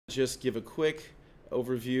just give a quick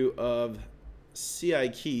overview of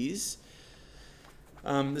CIKeys.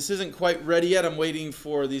 This isn't quite ready yet. I'm waiting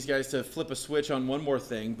for these guys to flip a switch on one more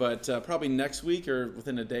thing, but probably next week or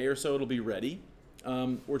within a day or so it'll be ready.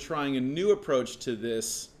 We're trying a new approach to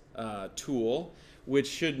this tool, which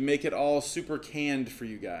should make it all super canned for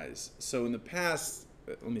you guys. So in the past,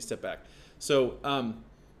 let me step back. So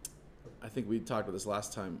I think we talked about this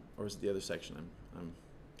last time, or was it the other section? I'm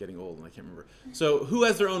getting old and I can't remember. So who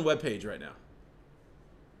has their own web page right now?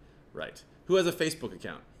 Right. Who has a Facebook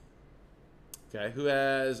account? Okay. Who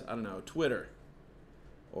has, I don't know, Twitter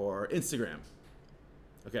or Instagram?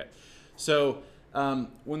 Okay. So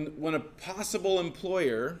when a possible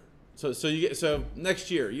employer, so next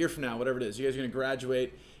year, a year from now, whatever it is, you guys are going to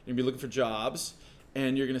graduate, you're going to be looking for jobs,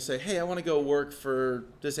 and you're going to say, hey, I want to go work for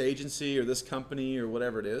this agency or this company or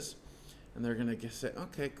whatever it is. And they're going to say,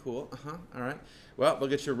 okay, cool, all right. Well, they'll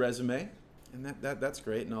get your resume, and that's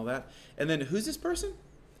great and all that. And then who's this person?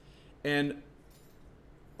 And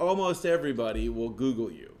almost everybody will Google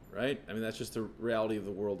you, right? I mean, that's just the reality of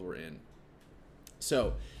the world we're in.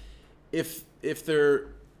 So if there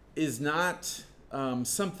is not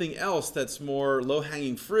something else that's more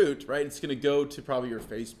low-hanging fruit, right? It's going to go to probably your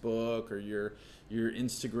Facebook or your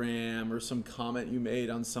Instagram or some comment you made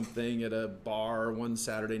on something at a bar one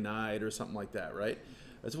Saturday night or something like that, right?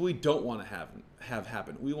 That's what we don't want to have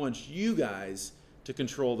happen. We want you guys to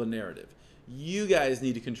control the narrative. You guys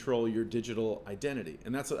need to control your digital identity,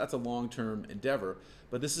 and that's a long-term endeavor,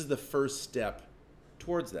 but this is the first step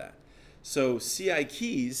towards that. So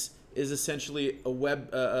CIKeys is essentially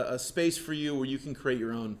a space for you where you can create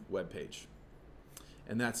your own web page,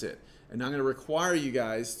 and that's it. And I'm going to require you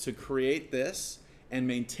guys to create this and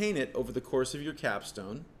maintain it over the course of your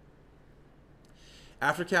capstone.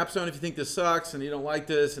 After capstone, if you think this sucks and you don't like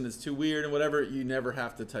this and it's too weird and whatever, you never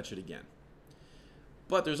have to touch it again.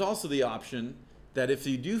 But there's also the option that if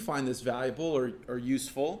you do find this valuable or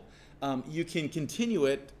useful, you can continue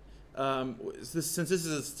it. Since this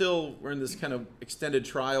is still, we're in this kind of extended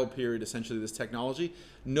trial period, essentially, this technology,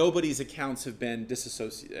 nobody's accounts have been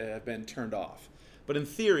turned off. But in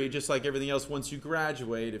theory, just like everything else, once you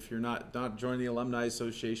graduate, if you're not joining the alumni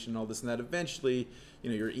association and all this and that, eventually,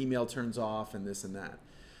 your email turns off and this and that.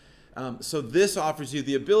 So this offers you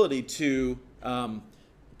the ability to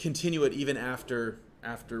continue it even after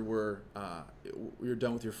you're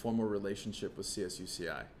done with your formal relationship with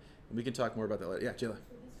CSUCI. And we can talk more about that later. Yeah, Jayla.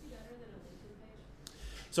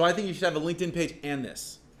 So I think you should have a LinkedIn page and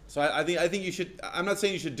this. So I think you should. I'm not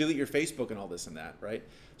saying you should delete your Facebook and all this and that, right?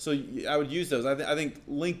 So I would use those. I think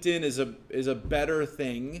LinkedIn is a better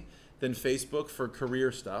thing than Facebook for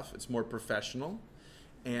career stuff. It's more professional,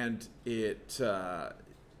 and it's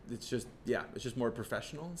just more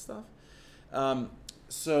professional and stuff.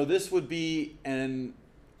 So this would be an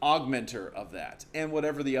augmenter of that, and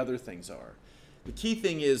whatever the other things are. The key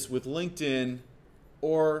thing is with LinkedIn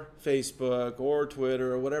or Facebook or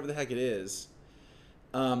Twitter or whatever the heck it is,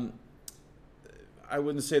 I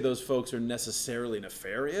wouldn't say those folks are necessarily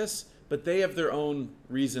nefarious, but they have their own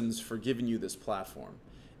reasons for giving you this platform.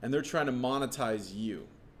 And they're trying to monetize you,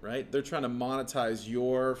 right? They're trying to monetize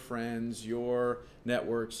your friends, your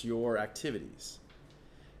networks, your activities.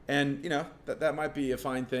 And, that might be a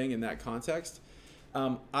fine thing in that context.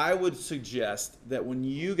 I would suggest that when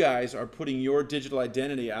you guys are putting your digital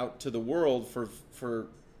identity out to the world for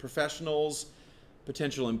professionals,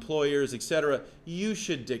 potential employers, etc., you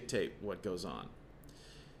should dictate what goes on.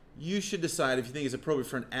 You should decide if you think it's appropriate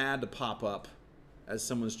for an ad to pop up as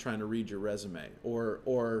someone's trying to read your resume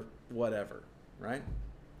or whatever, right?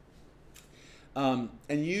 And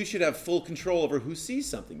you should have full control over who sees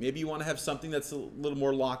something. Maybe you want to have something that's a little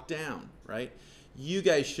more locked down, right? You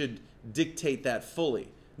guys should dictate that fully,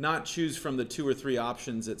 not choose from the 2 or 3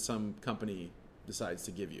 options that some company decides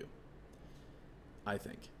to give you, I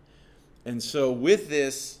think. And so with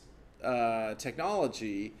this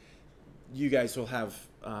technology, you guys will have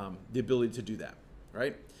the ability to do that,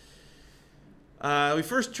 right? We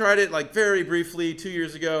first tried it very briefly 2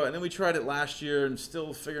 years ago, and then we tried it last year and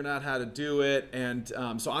still figuring out how to do it. And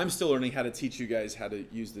so I'm still learning how to teach you guys how to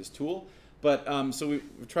use this tool. But so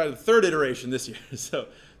we've tried the 3rd iteration this year. So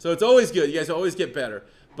it's always good. You guys always get better.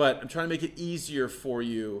 But I'm trying to make it easier for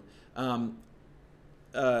you.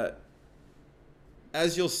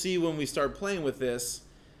 As you'll see when we start playing with this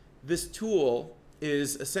tool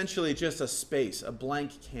is essentially just a space, a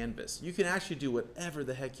blank canvas. You can actually do whatever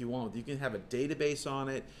the heck you want. You can have a database on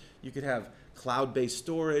it. You could have cloud-based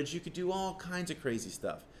storage. You could do all kinds of crazy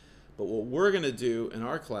stuff. But what we're going to do in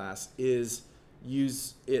our class is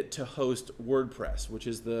use it to host WordPress, which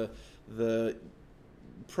is the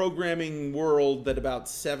programming world that about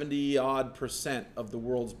 70% of the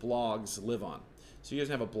world's blogs live on. So you guys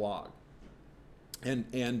have a blog.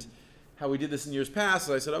 And how we did this in years past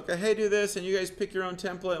is I said, okay, hey, do this, and you guys pick your own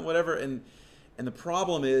template and whatever. And the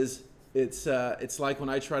problem is, it's like when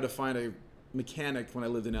I try to find a mechanic when I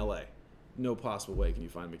lived in LA. No possible way can you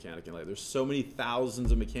find a mechanic in LA. There's so many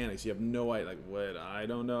thousands of mechanics. You have no idea, like, what, I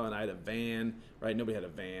don't know. And I had a van, right? Nobody had a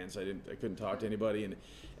van, so I couldn't talk to anybody.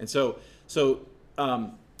 And so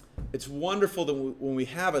it's wonderful that when we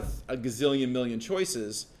have a gazillion million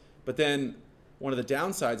choices, but then one of the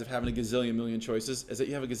downsides of having a gazillion million choices is that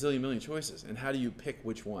you have a gazillion million choices. And how do you pick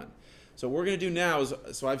which one? So what we're going to do now is,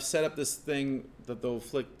 so I've set up this thing that they'll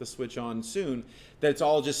flick the switch on soon, that it's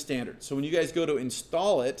all just standard. So when you guys go to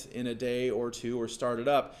install it in a day or two or start it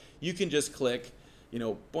up, you can just click,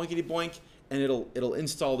 boinkity boink, and it'll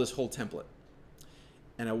install this whole template.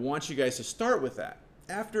 And I want you guys to start with that.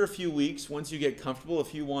 After a few weeks, once you get comfortable,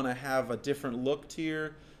 if you want to have a different look to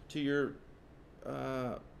your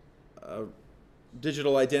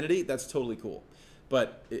digital identity, that's totally cool.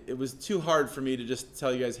 But it was too hard for me to just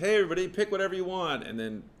tell you guys, hey, everybody, pick whatever you want, and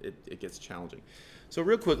then it gets challenging. So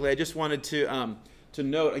real quickly, I just wanted to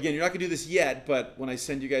note, again, you're not going to do this yet, but when I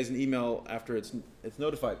send you guys an email after it's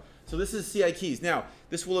notified. So this is CIKeys. Now,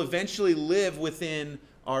 this will eventually live within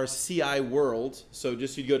our CI world. So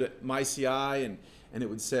just you'd go to My CI, and it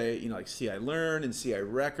would say, like CI Learn and CI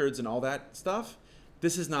Records and all that stuff.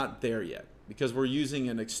 This is not there yet because we're using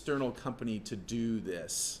an external company to do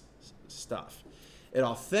this stuff. It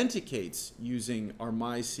authenticates using our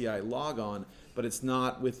My CI logon, but it's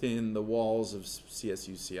not within the walls of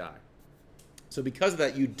CSU CI. So because of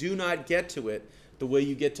that, you do not get to it the way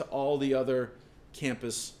you get to all the other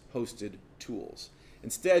campus-hosted tools.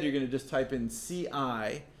 Instead, you're going to just type in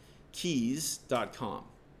CIKeys.com,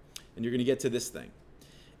 and you're going to get to this thing.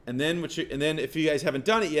 And then if you guys haven't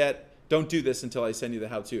done it yet, don't do this until I send you the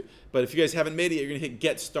how-to. But if you guys haven't made it, you're going to hit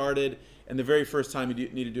Get Started. And the very first time you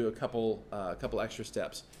need to do a couple extra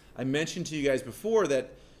steps. I mentioned to you guys before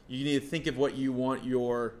that you need to think of what you want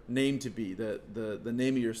your name to be, the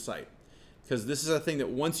name of your site. Because this is a thing that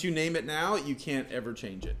once you name it now, you can't ever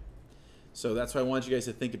change it. So that's why I want you guys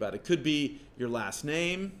to think about it. It could be your last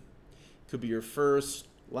name. It could be your first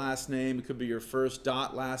last name. It could be your first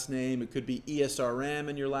last name. It could be ESRM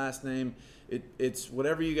in your last name. It's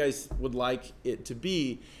whatever you guys would like it to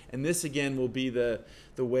be. And this, again, will be the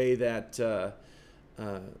way that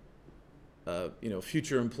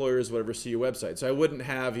future employers, whatever, see your website. So I wouldn't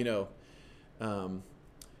have,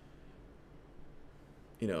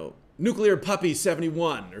 Nuclear Puppy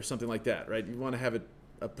 71 or something like that, right? You want to have it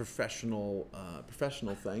a professional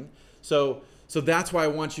thing. So that's why I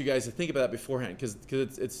want you guys to think about that beforehand,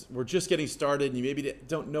 because we're just getting started, and you maybe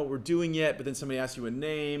don't know what we're doing yet, but then somebody asks you a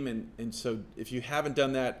name, and so if you haven't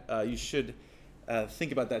done that, you should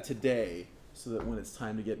think about that today, so that when it's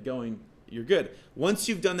time to get going, you're good. Once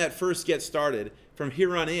you've done that first get started, from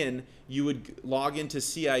here on in, you would log into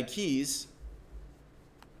CIKeys.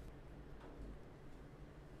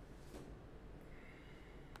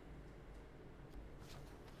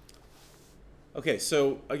 Okay,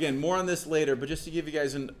 so again, more on this later, but just to give you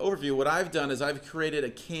guys an overview, what I've done is I've created a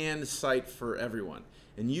canned site for everyone.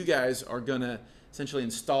 And you guys are going to essentially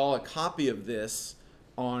install a copy of this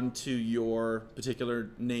onto your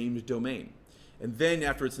particular named domain. And then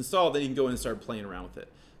after it's installed, then you can go in and start playing around with it.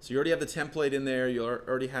 So you already have the template in there. You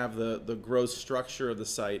already have the gross structure of the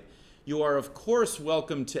site. You are, of course,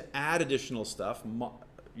 welcome to add additional stuff.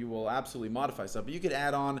 You will absolutely modify stuff, but you could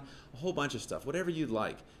add on a whole bunch of stuff, whatever you'd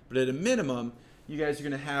like. But at a minimum, you guys are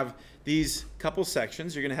going to have these couple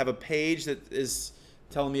sections. You're going to have a page that is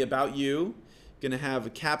telling me about you. You're going to have a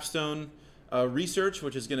capstone research,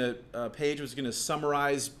 which is going to page which is going to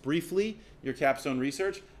summarize briefly your capstone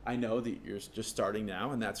research. I know that you're just starting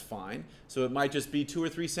now, and that's fine. So it might just be 2 or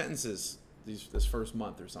 3 sentences this first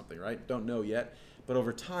month or something, right? Don't know yet, but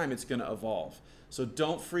over time it's going to evolve. So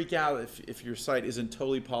don't freak out if your site isn't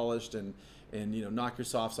totally polished and knock your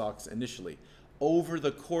soft socks initially. Over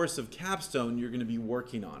the course of Capstone, you're going to be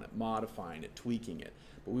working on it, modifying it, tweaking it.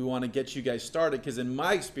 But we want to get you guys started, because in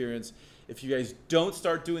my experience, if you guys don't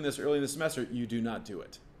start doing this early in the semester, you do not do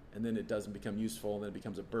it. And then it doesn't become useful, and then it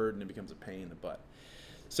becomes a burden, it becomes a pain in the butt.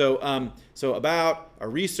 So, so about our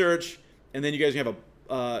research, and then you guys have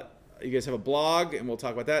a blog, and we'll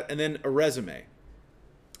talk about that, and then a resume.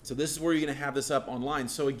 So this is where you're going to have this up online.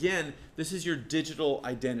 So again, this is your digital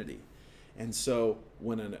identity. And so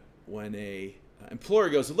when a employer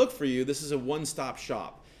goes to look for you, this is a one-stop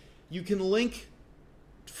shop. You can link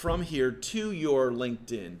from here to your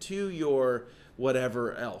LinkedIn, to your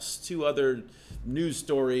whatever else, to other news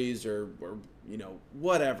stories or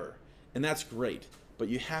whatever. And that's great. But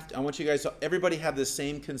I want you guys to, everybody have the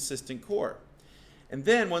same consistent core. And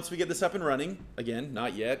then once we get this up and running, again,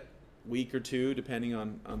 not yet, week or two, depending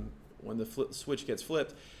on when the switch gets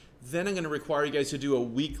flipped, then I'm going to require you guys to do a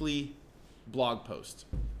weekly blog post.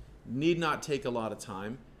 Need not take a lot of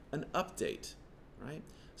time. An update, right?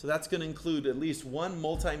 So that's going to include at least one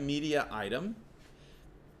multimedia item.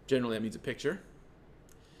 Generally, that means a picture.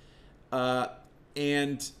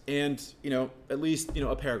 And at least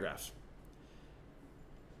a paragraph.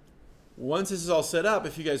 Once this is all set up,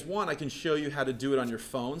 if you guys want, I can show you how to do it on your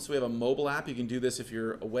phone. So we have a mobile app. You can do this if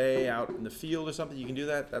you're away out in the field or something. You can do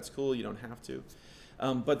that. That's cool. You don't have to.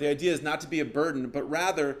 But the idea is not to be a burden, but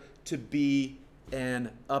rather to be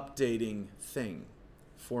an updating thing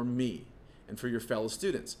for me and for your fellow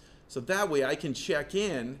students. So that way I can check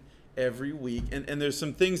in every week. And there's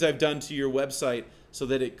some things I've done to your website so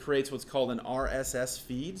that it creates what's called an RSS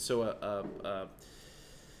feed. So a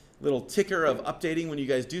little ticker of updating when you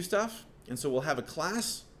guys do stuff. And so we'll have a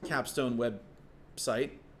class Capstone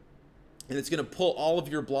website, and it's going to pull all of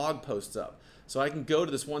your blog posts up. So I can go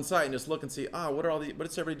to this one site and just look and see,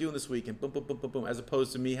 what's everybody doing this week? And boom, boom, boom, boom, boom, as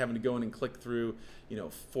opposed to me having to go in and click through,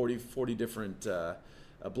 40 different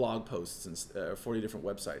blog posts and 40 different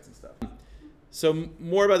websites and stuff. So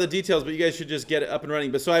more about the details, but you guys should just get it up and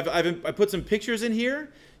running. But so I put some pictures in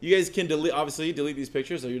here. You guys can obviously delete these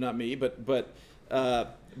pictures, so you're not me, but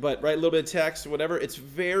write a little bit of text or whatever. It's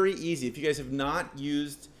very easy. If you guys have not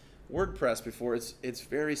used WordPress before, it's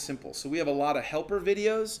very simple. So we have a lot of helper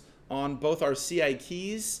videos on both our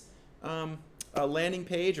CIKeys landing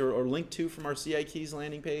page or link to from our CIKeys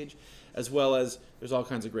landing page, as well as there's all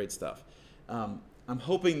kinds of great stuff. I'm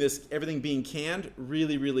hoping everything being canned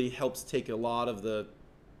really, really helps take a lot of the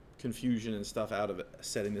confusion and stuff out of it,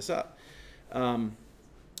 setting this up.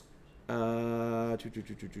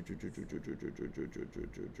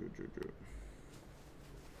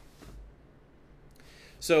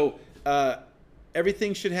 So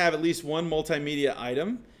everything should have at least one multimedia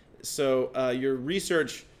item. So your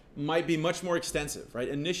research might be much more extensive, right?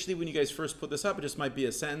 Initially, when you guys first put this up, it just might be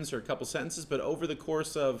a sentence or a couple sentences, but over the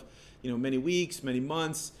course of many weeks, many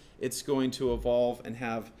months, it's going to evolve and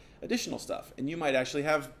have additional stuff. And you might actually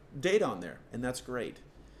have data on there, and that's great.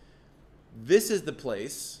 This is the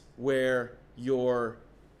place where your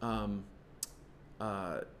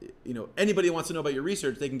anybody who wants to know about your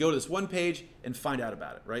research, they can go to this one page and find out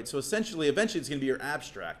about it, right? So eventually it's going to be your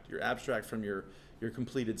abstract from your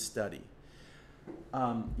completed study.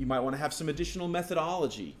 You might want to have some additional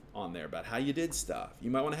methodology on there about how you did stuff.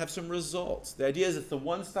 You might want to have some results. The idea is it's the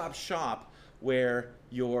one-stop shop where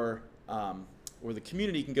where the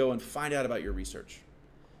community can go and find out about your research.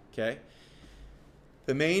 Okay?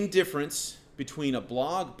 The main difference between a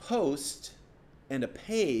blog post and a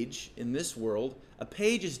page in this world, a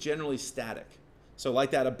page is generally static. So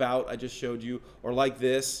like that about I just showed you, or like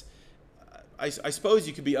this, I suppose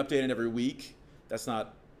you could be updating every week. That's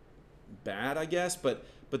not bad, I guess, but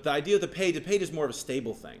the idea of the page is more of a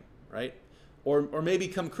stable thing, right? Or maybe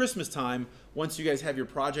come Christmas time, once you guys have your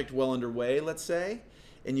project well underway, let's say,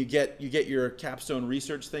 and you get your capstone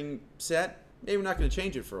research thing set, maybe we're not going to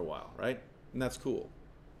change it for a while, right? And that's cool.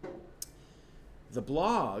 The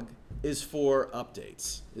blog is for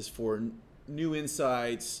updates, is for new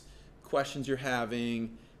insights, questions you're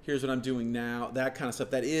having, here's what I'm doing now, that kind of stuff.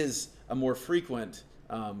 That is a more frequent,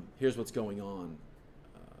 here's what's going on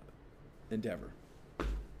endeavor.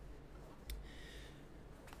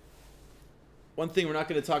 One thing, we're not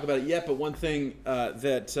going to talk about it yet, but one thing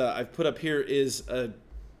that I've put up here is a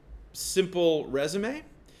simple resume.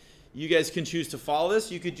 You guys can choose to follow this.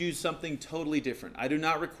 You could use something totally different. I do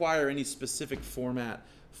not require any specific format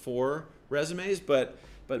for resumes, but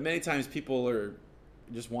many times people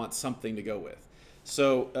just want something to go with.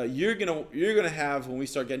 So you're gonna have, when we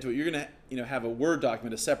start getting to it, you're gonna have a Word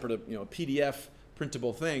document, a separate a PDF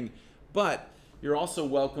printable thing, but you're also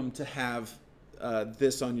welcome to have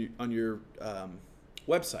this on your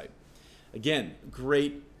website. Again,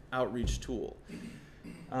 great outreach tool.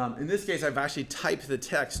 In this case, I've actually typed the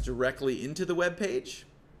text directly into the web page.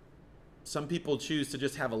 Some people choose to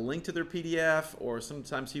just have a link to their PDF, or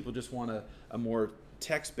sometimes people just want a more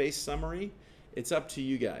text-based summary. It's up to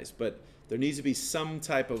you guys, but there needs to be some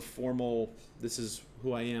type of formal, this is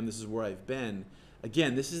who I am, this is where I've been.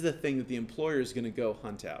 Again, this is the thing that the employer is going to go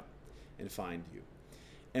hunt out and find you.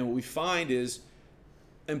 And what we find is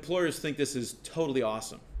employers think this is totally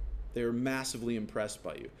awesome. They're massively impressed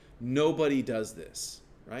by you. Nobody does this,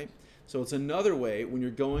 right? So it's another way when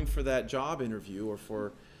you're going for that job interview or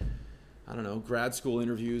for, I don't know, grad school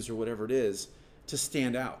interviews or whatever it is, to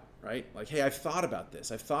stand out. right? Like, hey, I've thought about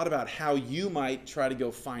this. I've thought about how you might try to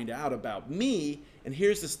go find out about me, and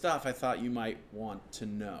here's the stuff I thought you might want to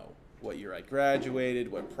know. What year I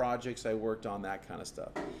graduated, what projects I worked on, that kind of stuff.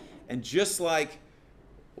 And just like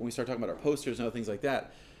when we start talking about our posters and other things like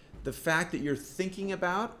that, the fact that you're thinking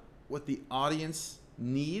about what the audience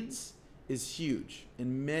needs is huge.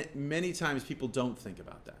 And many times people don't think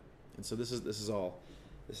about that. And so this is all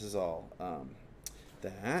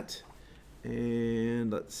that.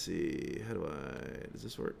 And let's see, does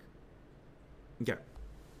this work? Okay.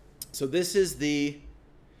 So this is the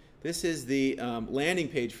landing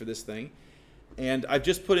page for this thing. And I've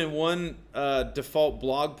just put in one default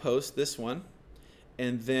blog post, this one.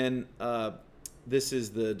 And then this is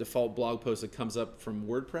the default blog post that comes up from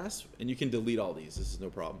WordPress. And you can delete all these, this is no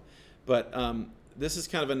problem. But this is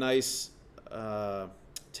kind of a nice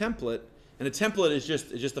template. And a template is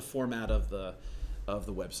just the format of the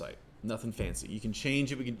website. Nothing fancy. You can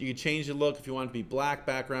change it. You can change the look if you want it to be black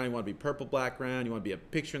background, you want it to be purple background, you want it to be a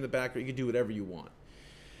picture in the background. You can do whatever you want.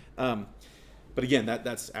 But again,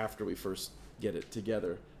 that's after we first get it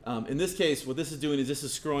together. In this case, what this is doing is this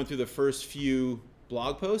is scrolling through the first few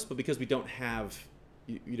blog posts, but because we don't have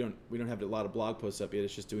we don't have a lot of blog posts up yet,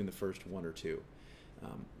 it's just doing the first one or two.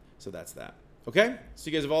 So that's that. Okay. So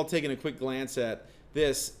you guys have all taken a quick glance at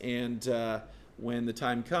this, and when the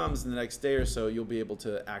time comes in the next day or so, you'll be able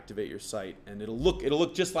to activate your site, and it'll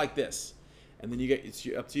look just like this. And then it's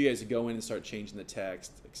up to you guys to go in and start changing the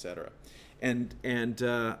text, etc. And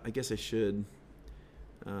I guess I should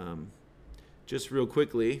just real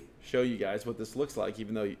quickly show you guys what this looks like,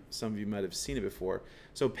 even though some of you might have seen it before.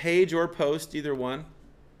 So page or post, either one.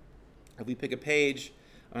 If we pick a page,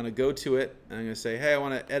 I'm going to go to it, and I'm going to say, hey, I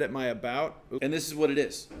want to edit my about. And this is what it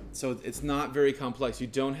is. So it's not very complex. You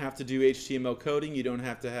don't have to do HTML coding. You don't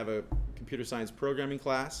have to have a computer science programming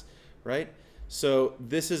class, right? So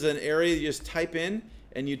this is an area you just type in,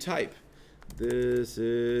 and you type. This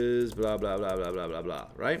is blah, blah, blah, blah, blah, blah, blah,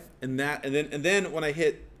 right? And then when I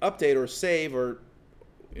hit update or save or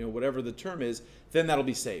whatever the term is, then that'll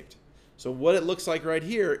be saved. So what it looks like right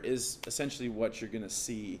here is essentially what you're going to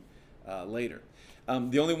see later.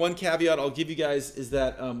 The only one caveat I'll give you guys is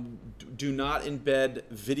that do not embed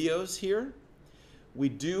videos here. We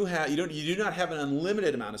do have you do not have an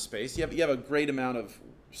unlimited amount of space. You have a great amount of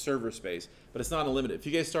server space, but it's not unlimited. If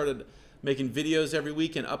you guys started making videos every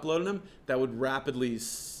week and uploading them, that would rapidly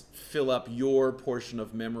fill up your portion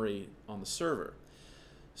of memory on the server.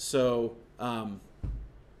 So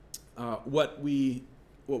what we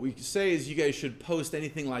say is you guys should post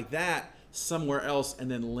anything like that somewhere else and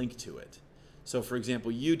then link to it. So for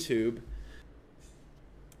example, YouTube.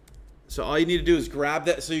 So all you need to do is grab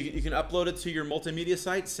that. So you can upload it to your multimedia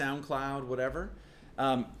site, SoundCloud, whatever,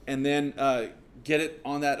 and then get it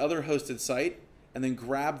on that other hosted site, and then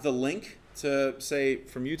grab the link to, say,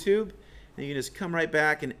 from YouTube, and you can just come right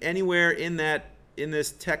back, and anywhere in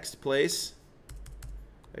this text place,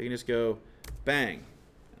 you can just go bang,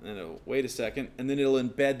 and then it'll wait a second, and then it'll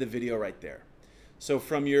embed the video right there. So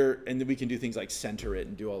from and then we can do things like center it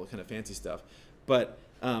and do all the kind of fancy stuff. But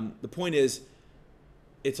the point is,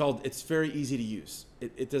 it's very easy to use.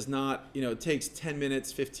 It does not, it takes 10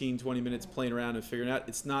 minutes, 15, 20 minutes playing around and figuring out.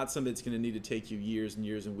 It's not something that's going to need to take you years and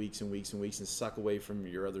years and weeks and weeks and weeks and suck away from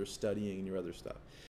your other studying and your other stuff.